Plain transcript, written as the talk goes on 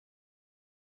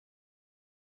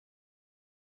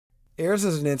AIRS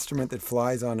is an instrument that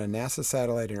flies on a NASA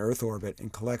satellite in Earth orbit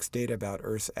and collects data about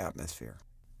Earth's atmosphere.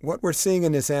 What we're seeing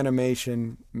in this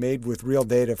animation, made with real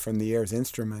data from the AIRS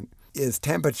instrument, is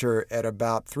temperature at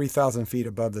about 3,000 feet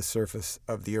above the surface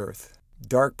of the Earth.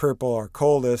 Dark purple are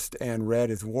coldest and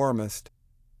red is warmest.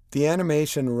 The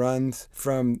animation runs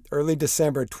from early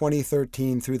December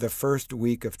 2013 through the first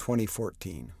week of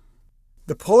 2014.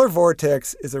 The polar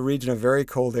vortex is a region of very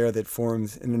cold air that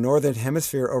forms in the northern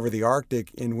hemisphere over the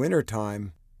Arctic in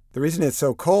wintertime. The reason it's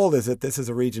so cold is that this is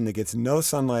a region that gets no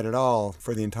sunlight at all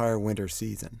for the entire winter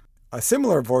season. A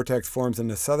similar vortex forms in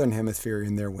the southern hemisphere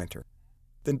in their winter.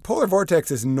 The polar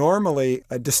vortex is normally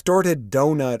a distorted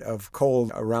donut of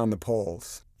cold around the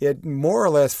poles. It more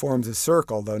or less forms a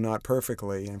circle, though not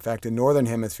perfectly. In fact, in the northern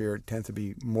hemisphere, it tends to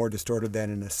be more distorted than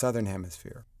in the southern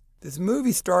hemisphere. This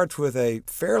movie starts with a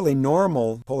fairly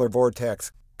normal polar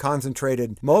vortex,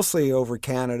 concentrated mostly over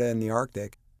Canada and the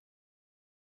Arctic.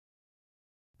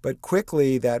 But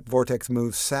quickly, that vortex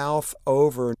moves south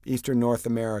over eastern North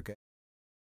America.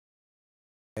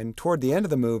 And toward the end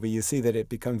of the movie, you see that it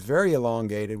becomes very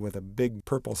elongated with a big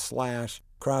purple slash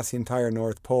across the entire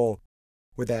North Pole,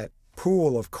 with that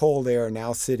pool of cold air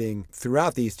now sitting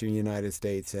throughout the eastern United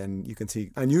States, and you can see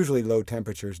unusually low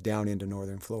temperatures down into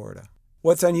northern Florida.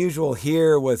 What's unusual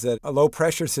here was that a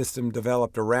low-pressure system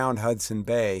developed around Hudson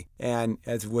Bay, and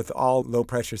as with all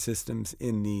low-pressure systems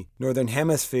in the northern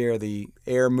hemisphere, the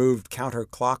air moved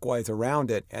counterclockwise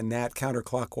around it, and that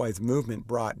counterclockwise movement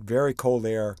brought very cold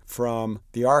air from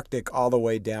the Arctic all the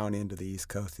way down into the east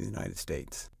coast of the United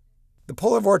States. The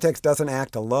polar vortex doesn't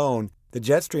act alone. The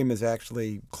jet stream is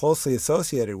actually closely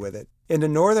associated with it. In the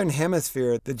northern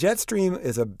hemisphere, the jet stream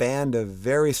is a band of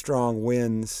very strong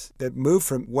winds that move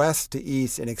from west to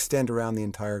east and extend around the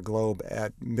entire globe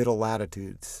at middle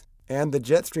latitudes. And the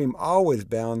jet stream always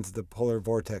bounds the polar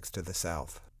vortex to the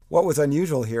south. What was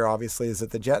unusual here, obviously, is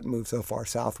that the jet moved so far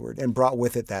southward and brought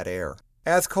with it that air.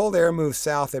 As cold air moved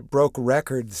south, it broke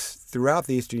records throughout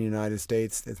the eastern United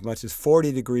States as much as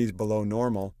 40 degrees below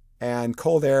normal, and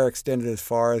cold air extended as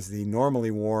far as the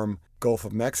normally warm Gulf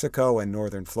of Mexico and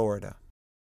northern Florida.